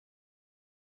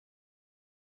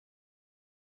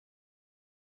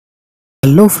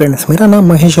Hello friends, मेरा नाम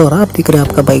महेश और आप देख रहे हैं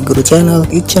आपका बाइक गुरु चैनल।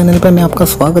 इस चैनल पर मैं आपका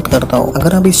स्वागत करता हूं।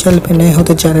 अगर आप इस चैनल पे नए हो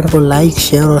तो चैनल को लाइक,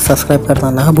 शेयर और सब्सक्राइब करना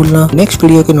ना भूलना। नेक्स्ट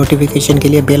वीडियो के नोटिफिकेशन के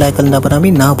लिए बेल आइकन दबाना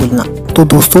भी ना भूलना। तो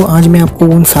दोस्तों, आज मैं आपको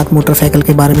उन 7 मोटरसाइकिल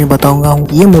के बारे में बताऊंगा।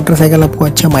 ये मोटरसाइकिल आपको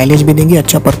अच्छा माइलेज भी देंगे,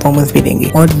 अच्छा परफॉर्मेंस भी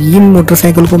देंगे। और इन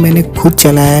मोटरसाइकिल को मैंने खुद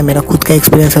चलाया है, मेरा खुद का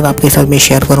एक्सपीरियंस है, आपके साथ मैं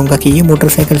शेयर करूंगा कि ये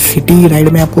मोटरसाइकिल सिटी राइड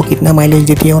में आपको कितना माइलेज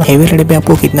देती है और हाईवे राइड पे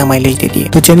आपको कितना माइलेज देती है।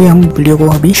 तो चलिए हम वीडियो को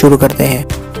अभी शुरू करते हैं।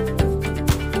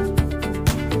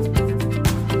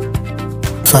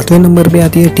 7वें नंबर पे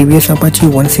आती है टीवीएस अपाची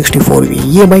 164V।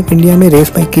 ये बाइक इंडिया में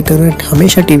रेस बाइक की तरह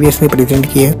हमेशा टीवीएस ने प्रेजेंट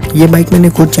की है। ये बाइक मैंने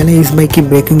खुद चलाई। इस बाइक की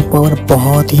ब्रेकिंग पावर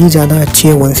बहुत ही ज़्यादा अच्छी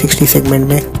है 160 सेगमेंट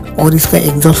में। और इसका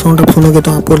एग्जॉस्ट साउंड आप सुनोगे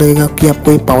तो आपको लगेगा कि आप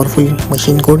कोई पावरफुल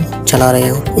मशीन को चला रहे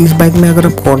हो। इस बाइक में अगर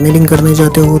आप कॉर्नरिंग करने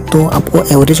जाते हो तो आपको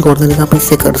एवरेज कॉर्नरिंग आप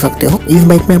इससे कर सकते हो। इस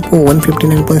बाइक में आपको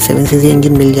 159.7 सीसी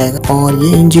इंजन मिल जाएगा और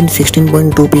ये इंजन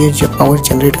 16.2 PS पावर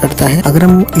जनरेट करता है। अगर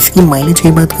हम इसकी माइलेज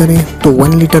की बात करें तो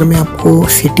 1 लीटर में आपको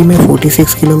सिटी में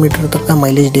 46 किलोमीटर तक का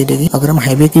माइलेज दे देगी। अगर हम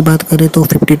हाईवे की बात करें तो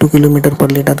 52 किलोमीटर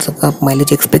पर लीटर तक का आप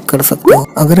माइलेज एक्सपेक्ट कर सकते हो।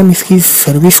 अगर हम इसकी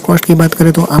सर्विस कॉस्ट की बात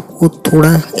करें तो आपको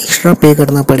थोड़ा एक्स्ट्रा पे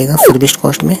करना पड़ेगा सर्विस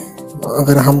कॉस्ट में,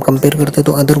 अगर हम कंपेयर करते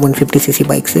तो अदर 150 सीसी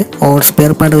बाइक से। और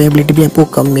स्पेयर पार्ट अवेलेबिलिटी भी आपको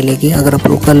कम मिलेगी अगर आप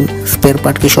लोकल स्पेयर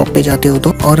पार्ट की शॉप पे जाते हो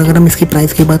तो। और अगर हम इसकी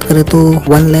प्राइस की बात करें तो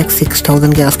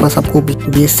 1,06,000 के आसपास आपको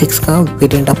BS6 का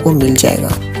वेरिएंट आपको मिल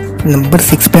जाएगा। नंबर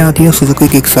 6 पे आती है सुजुकी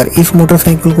किक्सर। इस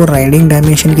मोटरसाइकिल को राइडिंग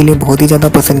डायमेंशन के लिए बहुत ही ज़्यादा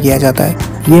पसंद किया जाता है।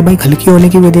 ये बाइक हल्की होने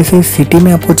की वजह से सिटी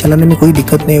में आपको चलाने में कोई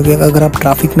दिक्कत नहीं होगी। अगर आप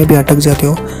ट्रैफिक में भी अटक जाते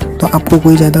हो तो आपको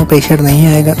कोई ज़्यादा प्रेशर नहीं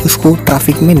आएगा इसको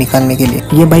ट्रैफिक में निकालने के लिए।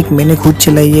 ये बाइक मैंने खुद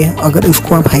चलाई है। अगर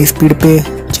इसको आप हाई स्पीड पे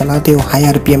चलाते हो, हाई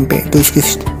RPM पे, तो इसकी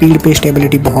स्पीड पे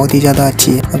स्टेबिलिटी बहुत ही ज़्यादा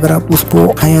अच्छी है। अगर आप उसको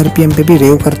हाई RPM पे भी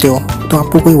रेव करते हो तो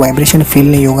आपको कोई वाइब्रेशन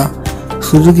फील नहीं होगा।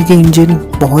 सुजुकी के इंजन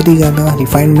बहुत ही ज़्यादा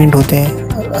रिफाइनमेंट होते हैं।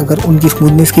 अगर उनकी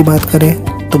स्मूथनेस की बात करें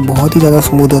तो बहुत ही ज़्यादा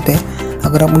स्मूथ होते हैं।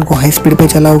 अगर आप उनको हाई स्पीड पे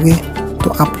चलाओगे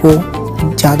तो आपको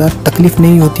ज़्यादा तकलीफ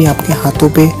नहीं होती, आपके हाथों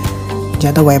पे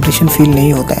ज़्यादा वाइब्रेशन फील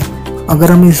नहीं होता है।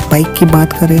 अगर हम इस बाइक की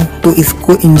बात करें तो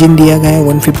इसको इंजन दिया गया है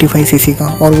 155 सीसी का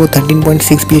और वो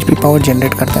 13.6 bhp पावर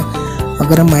जनरेट करता है।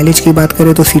 अगर हम माइलेज की बात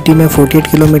करें तो सिटी में 48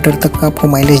 किलोमीटर तक का आपको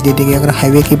माइलेज दे देगी। अगर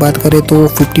हाईवे की बात करें तो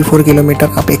 54 किलोमीटर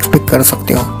आप एक्सपेक्ट कर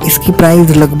सकते हो। इसकी प्राइस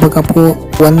लगभग आपको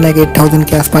 1,08,000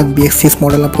 के आसपास BS6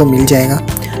 मॉडल आपको मिल जाएगा।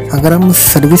 अगर हम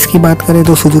सर्विस की बात करें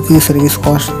तो सुजुकी की सर्विस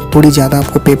कॉस्ट थोड़ी ज़्यादा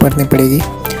आपको पे करनी पड़ेगी।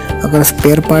 अगर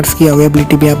स्पेयर पार्ट्स की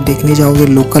अवेलेबिलिटी भी आप देखने जाओगे,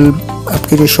 लोकल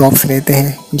आपके जो शॉप्स रहते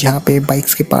हैं जहाँ पे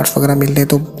बाइक्स के पार्ट्स वगैरह मिलते हैं,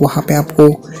 तो वहाँ पे आपको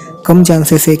कम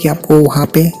चांसेस है कि आपको वहाँ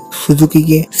पे सुजुकी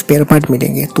के स्पेयर पार्ट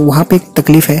मिलेंगे। तो वहाँ पे एक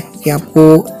तकलीफ है कि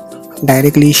आपको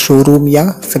डायरेक्टली शोरूम या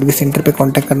सर्विस सेंटर पे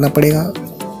कांटेक्ट करना पड़ेगा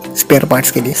स्पेयर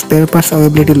पार्ट्स के लिए। Spare parts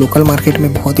availability local market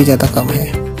में बहुत ही ज़्यादा कम है।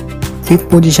 5th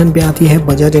पोजीशन पे आती है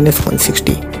बजाज NS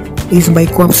 160। इस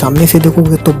बाइक को आप सामने से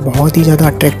देखोगे तो बहुत ही ज़्यादा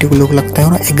अट्रैक्टिव लुक लगता है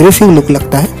और एग्रेसिव लुक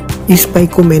लगता है। इस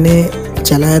बाइक को मैंने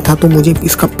चलाया था तो मुझे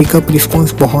इसका पिकअप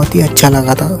रिस्पॉन्स बहुत ही अच्छा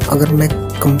लगा था। अगर मैं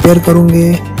कंपेयर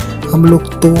करूँगे हम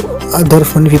लोग तो अदर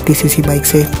 150 सीसी बाइक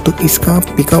से, तो इसका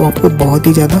पिकअप आपको बहुत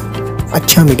ही ज़्यादा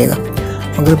अच्छा मिलेगा।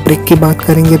 अगर ब्रेक की बात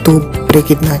करेंगे तो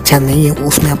ब्रेक इतना अच्छा नहीं है,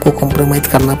 उसमें आपको कॉम्प्रोमाइज़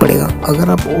करना पड़ेगा। अगर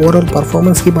आप ओवरऑल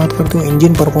परफॉर्मेंस की बात करते हो,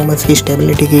 इंजन परफॉर्मेंस की,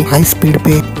 स्टेबिलिटी की, हाई स्पीड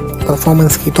पे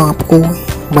परफॉर्मेंस की, तो आपको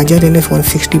बजाज NS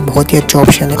 160 बहुत ही अच्छा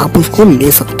ऑप्शन है, आप उसको ले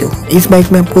सकते हो। इस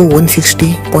बाइक में आपको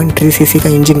 160.3 सीसी का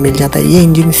इंजन मिल जाता है। ये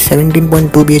इंजन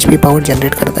 17.2 bhp पावर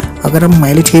जनरेट करता है। अगर हम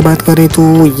माइलेज की बात करें तो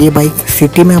ये बाइक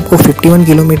सिटी में आपको 51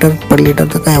 किलोमीटर पर लीटर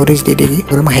तक का एवरेज दे देगी।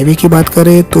 अगर हम हाईवे की बात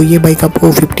करें तो ये बाइक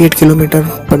आपको 58 किलोमीटर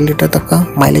पर लीटर तक का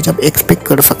माइलेज आप एक्सपेक्ट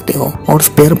कर सकते हो। और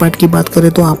स्पेयर पार्ट की बात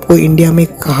करें तो आपको इंडिया में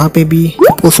कहाँ पे भी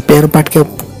आपको स्पेयर पार्ट के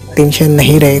टेंशन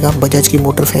नहीं रहेगा। बजाज की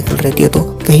मोटरसाइकिल रहती है तो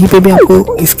कहीं पे भी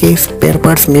आपको इसके स्पेयर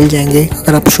पार्ट्स मिल जाएंगे।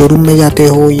 अगर आप शोरूम में जाते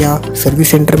हो या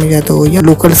सर्विस सेंटर में जाते हो या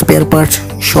लोकल स्पेयर पार्ट्स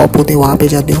शॉप होते हैं वहाँ पे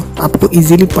जाते हो, आपको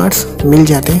इजीली पार्ट्स मिल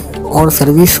जाते हैं। और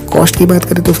सर्विस कॉस्ट की बात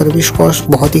करें तो सर्विस कॉस्ट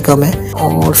बहुत ही कम है।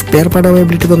 और स्पेयर पार्ट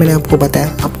अवेलेबिलिटी तो मैंने आपको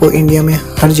बताया, आपको इंडिया में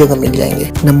हर जगह मिल जाएंगे।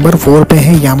 नंबर 4 पे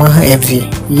है यामाहा FZ।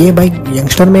 ये बाइक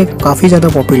यंगस्टर में काफ़ी ज़्यादा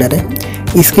पॉपुलर है।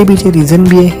 इसके पीछे रीज़न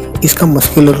भी है इसका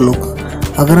मस्कुलर लुक।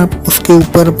 अगर आप उसके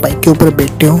ऊपर, बाइक के ऊपर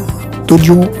बैठते हो तो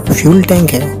जो फ्यूल टैंक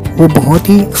है वो बहुत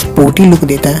ही स्पोर्टी लुक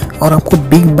देता है और आपको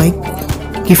बिग बाइक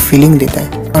की फीलिंग देता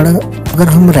है। और अगर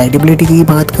हम राइडेबिलिटी की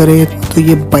बात करें तो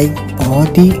ये बाइक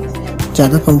बहुत ही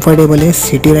ज़्यादा कंफर्टेबल है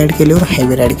सिटी राइड के लिए और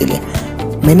हाईवे राइड के लिए।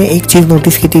 मैंने एक चीज़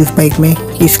नोटिस की थी इस बाइक में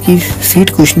कि इसकी सीट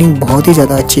कुशनिंग बहुत ही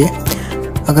ज़्यादा अच्छी है।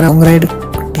 अगर लॉन्ग राइड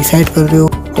डिसाइड कर रहे हो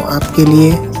तो आपके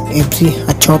लिए FZ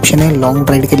अच्छा ऑप्शन है। लॉन्ग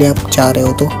राइड के लिए आप जा रहे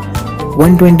हो तो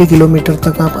 120 किलोमीटर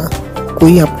तक आप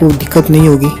कोई आपको दिक्कत नहीं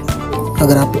होगी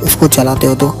अगर आप इसको चलाते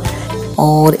हो तो।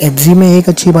 और एफजी में एक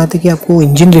अच्छी बात है कि आपको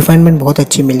इंजन रिफाइनमेंट बहुत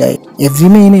अच्छी मिल जाएगी। एफजी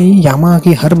में ही नहीं, यामाहा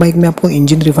की हर बाइक में आपको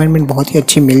इंजन रिफाइनमेंट बहुत ही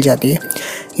अच्छी मिल जाती है।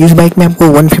 इस बाइक में आपको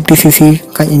 150 सीसी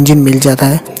का इंजन मिल जाता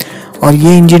है और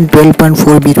ये इंजन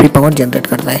 12.4 bhp पावर जनरेट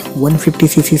करता है। 150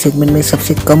 सीसी सेगमेंट में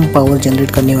सबसे कम पावर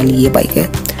जनरेट करने वाली ये बाइक है।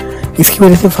 इसकी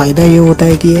वजह से फ़ायदा ये होता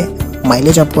है कि ये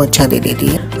माइलेज आपको अच्छा दे देती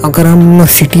है। अगर हम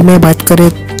सिटी में बात करें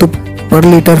तो पर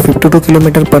लीटर 52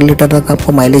 किलोमीटर पर लीटर तक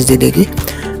आपको माइलेज दे देगी।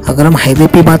 अगर हम हाईवे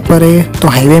पे बात करें तो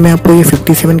हाईवे में आपको ये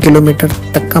 57 किलोमीटर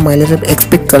तक का माइलेज आप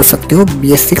एक्सपेक्ट कर सकते हो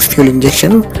BS6 फ्यूल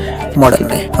इंजेक्शन मॉडल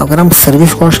में। अगर हम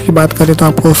सर्विस कॉस्ट की बात करें तो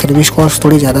आपको सर्विस कॉस्ट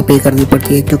थोड़ी ज़्यादा पे करनी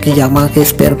पड़ती है, क्योंकि यामाहा के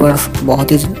स्पेयर पार्ट्स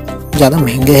बहुत ही ज़्यादा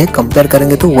महंगे हैं कंपेयर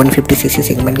करेंगे तो 150 सीसी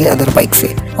सेगमेंट के अदर बाइक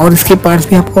से। और इसके पार्ट्स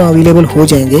भी आपको अवेलेबल हो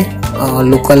जाएंगे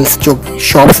लोकल्स जो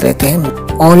शॉप्स रहते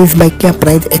हैं। और इस बाइक की आप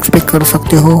प्राइस एक्सपेक्ट कर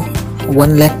सकते हो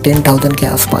 1,10,000 के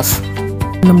आसपास।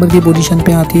 नंबर की पोजीशन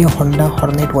पे आती है होंडा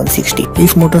हॉर्नेट 160।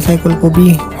 इस मोटरसाइकिल को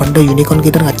भी होंडा यूनिकॉर्न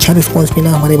की तरह अच्छा रिस्पांस मिला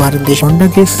हमारे भारत देश। होंडा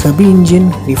के सभी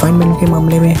इंजन रिफाइनमेंट के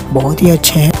मामले में बहुत ही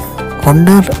अच्छे हैं।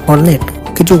 होंडा हॉर्नेट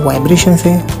के जो वाइब्रेशंस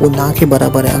है वो ना के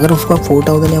बराबर है। अगर उसको आप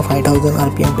 4000 या 5000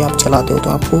 RPM पे आप चलाते हो तो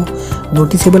आपको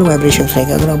नोटिसेबल वाइब्रेशंस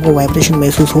रहेगा। अगर आपको वाइब्रेशन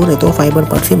महसूस हो रहे तो फाइबर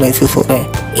पार्ट से महसूस हो रहे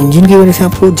हैं। इंजन की वजह से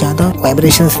आपको ज़्यादा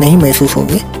वाइब्रेशंस नहीं महसूस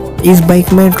होंगे। इस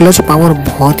बाइक में क्लच पावर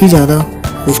बहुत ही ज़्यादा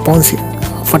रिस्पॉन्सिव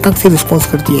फटक से रिस्पॉन्स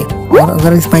करती है। और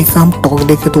अगर इस बाइक का हम टॉर्क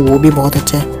देखें तो वो भी बहुत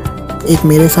अच्छा है। एक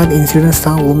मेरे साथ इंसिडेंस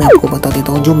था, वो मैं आपको बता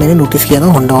देता हूँ। जो मैंने नोटिस किया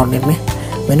था होंडा हॉर्नेट में,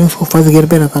 मैंने उसको फर्स्ट गियर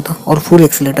पे रखा था और फुल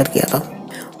एक्सीलेटर किया था।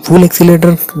 फुल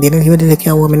एक्सीलेटर देने की वजह से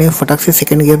क्या हुआ, मैंने फटक से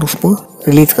सेकंड गियर उसको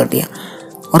रिलीज कर दिया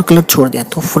और क्लच छोड़ दिया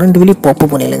तो फ्रंट व्हील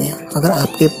पॉपअप होने लगे। अगर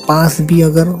आपके पास भी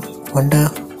अगर होंडा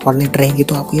हॉर्नेट रहेगी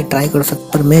तो आप ये ट्राई कर सकते।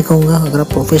 पर मैं कहूँगा अगर आप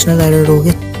प्रोफेशनल राइडर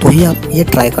होगे तो ही आप ये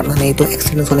ट्राई करना, नहीं तो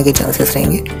एक्सीडेंट होने के चांसेस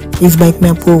रहेंगे। इस बाइक में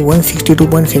आपको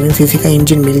 162.7 सीसी का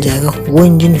इंजन मिल जाएगा। वो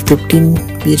इंजन 15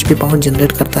 bhp पावर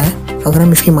जनरेट करता है। अगर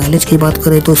हम इसकी माइलेज की बात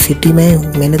करें तो सिटी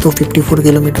में मैंने तो 54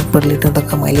 किलोमीटर पर लीटर तक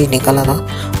का माइलेज निकाला था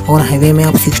और हाईवे में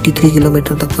आप 63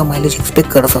 किलोमीटर तक का माइलेज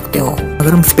एक्सपेक्ट कर सकते हो। अगर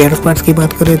हम स्पेयर पार्ट्स की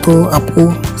बात करें तो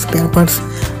आपको स्पेयर पार्ट्स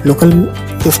लोकल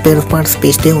जो स्पेयर पार्ट्स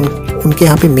बेचते हैं उनके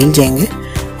यहाँ पे मिल जाएंगे।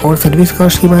 और सर्विस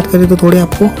कॉस्ट की बात करें तो थोड़े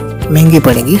आपको महंगी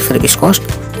पड़ेगी सर्विस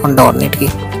कॉस्ट होंडा हॉर्नेट की।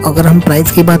 अगर हम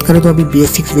प्राइस की बात करें तो अभी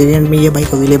BS6 वेरिएंट में ये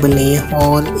बाइक अवेलेबल नहीं है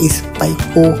और इस बाइक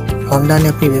को होंडा ने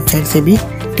अपनी वेबसाइट से भी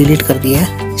डिलीट कर दिया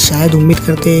है। शायद उम्मीद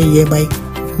करते हैं ये बाइक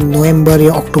नवंबर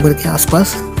या अक्टूबर के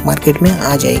आसपास मार्केट में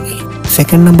आ जाएगी।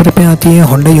 सेकंड नंबर पे आती है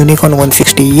होंडा यूनिकॉर्न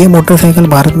 160। ये मोटरसाइकिल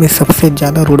भारत में सबसे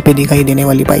ज़्यादा रोड पे दिखाई देने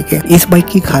वाली बाइक है। इस बाइक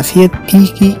की खासियत थी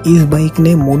कि इस बाइक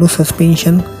ने मोनो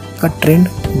सस्पेंशन का ट्रेंड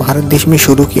भारत देश में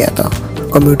शुरू किया था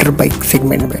कम्यूटर बाइक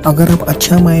सेगमेंट में। अगर आप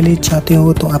अच्छा माइलेज चाहते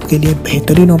हो तो आपके लिए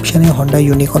बेहतरीन ऑप्शन है होंडा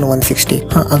यूनिकॉर्न 160।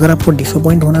 हाँ, अगर आपको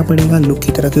डिसअपॉइंट होना पड़ेगा लुक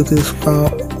की तरह, क्योंकि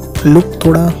उसका लुक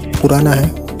थोड़ा पुराना है,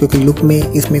 क्योंकि लुक में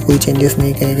इसमें कोई चेंजेस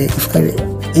नहीं किए गए। उसका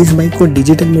इस बाइक को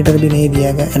डिजिटल मीटर भी नहीं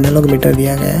दिया गया, एनालॉग मीटर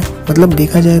दिया गया है। मतलब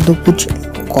देखा जाए तो कुछ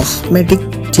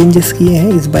कॉस्मेटिक चेंजेस किए हैं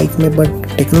इस बाइक में,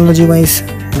 बट टेक्नोलॉजी वाइज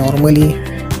नॉर्मली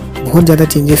बहुत ज़्यादा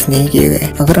चेंजेस नहीं किए गए।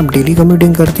 अगर आप डेली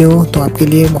कम्यूटिंग करते हो तो आपके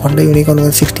लिए होंडा यूनिकॉर्न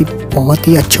 160 बहुत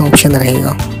ही अच्छा ऑप्शन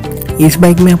रहेगा। इस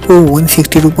बाइक में आपको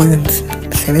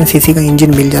 162.7 सीसी का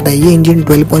इंजन मिल जाता है। ये इंजन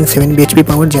 12.7 bhp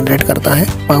पावर जनरेट करता है।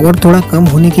 पावर थोड़ा कम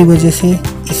होने की वजह से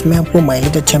इसमें आपको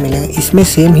माइलेज अच्छा मिलेगा। इसमें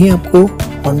सेम ही आपको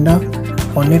होंडा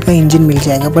हॉर्नेट का इंजन मिल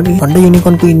जाएगा, बट होंडा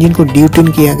यूनिकॉर्न को इंजन को ड्यूट्यून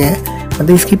किया गया है,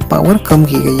 मतलब इसकी पावर कम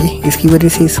की गई है। इसकी वजह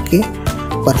से इसके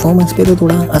परफॉर्मेंस पे तो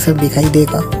थोड़ा असर दिखाई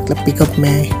देगा, मतलब पिकअप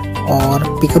में और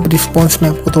पिकअप रिस्पॉन्स में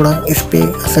आपको थोड़ा इस पे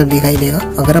असर दिखाई देगा।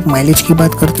 अगर आप माइलेज की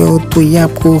बात करते हो तो ये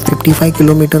आपको 55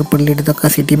 किलोमीटर पर लीटर तक का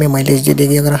सिटी में माइलेज दे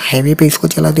देगी। अगर हाईवे पे इसको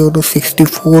चलाते हो तो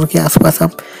 64 के आसपास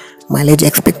आप माइलेज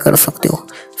एक्सपेक्ट कर सकते हो।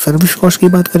 सर्विस कॉस्ट की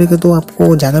बात करेंगे तो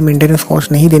आपको ज़्यादा मेंटेनेंस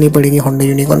कॉस्ट नहीं देनी पड़ेगी होंडा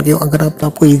यूनिकॉर्न की। अगर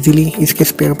आपको इजीली इसके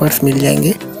स्पेयर पार्ट्स मिल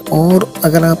जाएंगे। और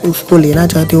अगर आप उसको लेना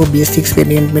चाहते हो BS6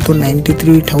 वेरिएंट में तो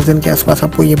 93,000 के आसपास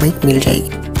आपको ये बाइक मिल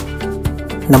जाएगी।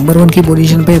 नंबर 1 की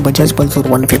पोजीशन पे बजाज पल्सर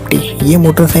 150। ये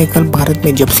मोटरसाइकिल भारत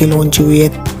में जब से लॉन्च हुई है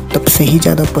तब से ही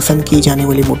ज़्यादा पसंद की जाने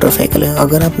वाली मोटरसाइकिल है।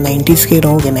 अगर आप 90s के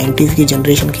रहोगे, 90s की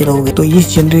जनरेशन के रहोगे, तो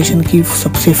इस जनरेशन की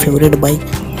सबसे फेवरेट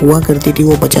बाइक हुआ करती थी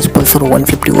वो बजाज पल्सर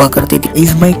 150 हुआ करती थी।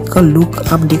 इस बाइक का लुक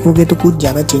आप देखोगे तो कुछ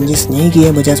ज़्यादा चेंजेस नहीं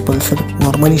किए बजाज पल्सर,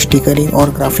 नॉर्मली स्टिकरिंग और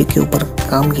ग्राफिक के ऊपर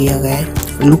काम किया गया है।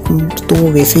 लुक तो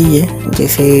वैसे ही है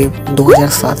जैसे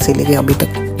 2007 से लेके अभी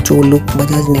तक जो लुक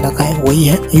बजाज ने रखा है वही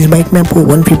है। इस बाइक में आपको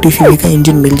 150 सीसी का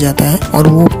इंजन मिल जाता है और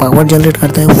वो पावर जनरेट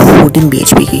करता है 14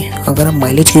 bhp की। अगर आप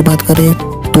माइलेज की बात करें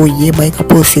तो ये बाइक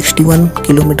आपको 61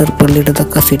 किलोमीटर पर लीटर तक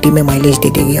का सिटी में माइलेज दे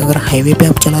देगी। अगर हाईवे पे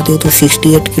आप चलाते हो तो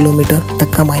 68 किलोमीटर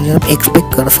तक का माइलेज आप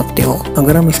एक्सपेक्ट कर सकते हो।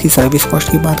 अगर हम इसकी सर्विस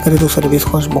कॉस्ट की बात करें तो सर्विस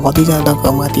कॉस्ट बहुत ही ज़्यादा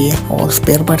कम आती है। और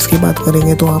स्पेयर पार्ट्स की बात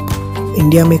करेंगे तो आप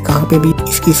इंडिया में कहाँ पे भी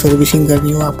इसकी सर्विसिंग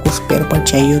करनी हो, आपको स्पेयर पार्ट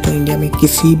चाहिए हो तो इंडिया में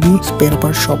किसी भी स्पेयर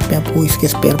पार्ट शॉप पे आपको इसके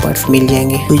स्पेयर पार्ट्स मिल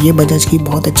जाएंगे। तो ये बजाज की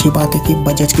बहुत अच्छी बात है कि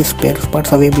बजाज की spare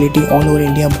parts availability all over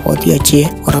India बहुत ही अच्छी है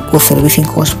और आपको सर्विसिंग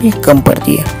कॉस्ट भी कम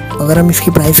पड़ती है। अगर हम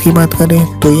इसकी प्राइस की बात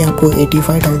करें तो ये आपको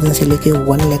 85,000 से लेके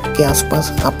 1 लाख के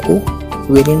आसपास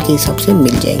आपको वेरिएंट के हिसाब से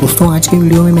मिल जाएगी। दोस्तों आज के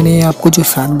वीडियो में मैंने आपको जो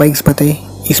 7 बाइक्स बताई,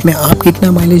 इसमें आप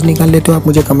कितना माइलेज निकाल लेते हो आप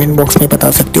मुझे कमेंट बॉक्स में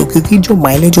बता सकते हो, क्योंकि जो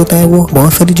माइलेज होता है वो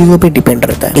बहुत सारी चीज़ों पे डिपेंड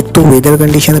रहता है। एक तो वेदर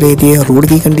कंडीशन रहती है, रोड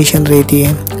की कंडीशन रहती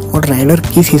है, और राइडर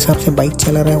किस हिसाब से बाइक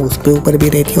चला रहा है उसके ऊपर भी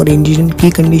रहती है, और इंजन की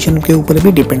कंडीशन के ऊपर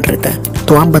भी डिपेंड रहता है।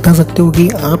 तो आप बता सकते हो कि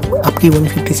आप आपकी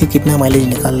 150 से कितना माइलेज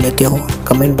निकाल लेते हो,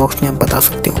 कमेंट बॉक्स में आप बता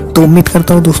सकते हो। तो उम्मीद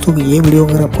करता हूँ दोस्तों कि ये वीडियो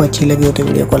अगर आपको अच्छी लगी हो तो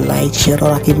वीडियो को लाइक, शेयर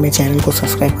और आखिर में चैनल को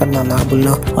सब्सक्राइब करना ना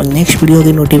भूलना, और नेक्स्ट वीडियो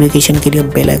की नोटिफिकेशन के लिए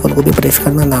बेल आइकन को भी प्रेस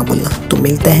करना ना भूलना। तो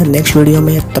मिलता है नेक्स्ट वीडियो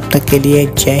में, तब तक के लिए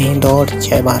जय हिंद और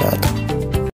जय भारत।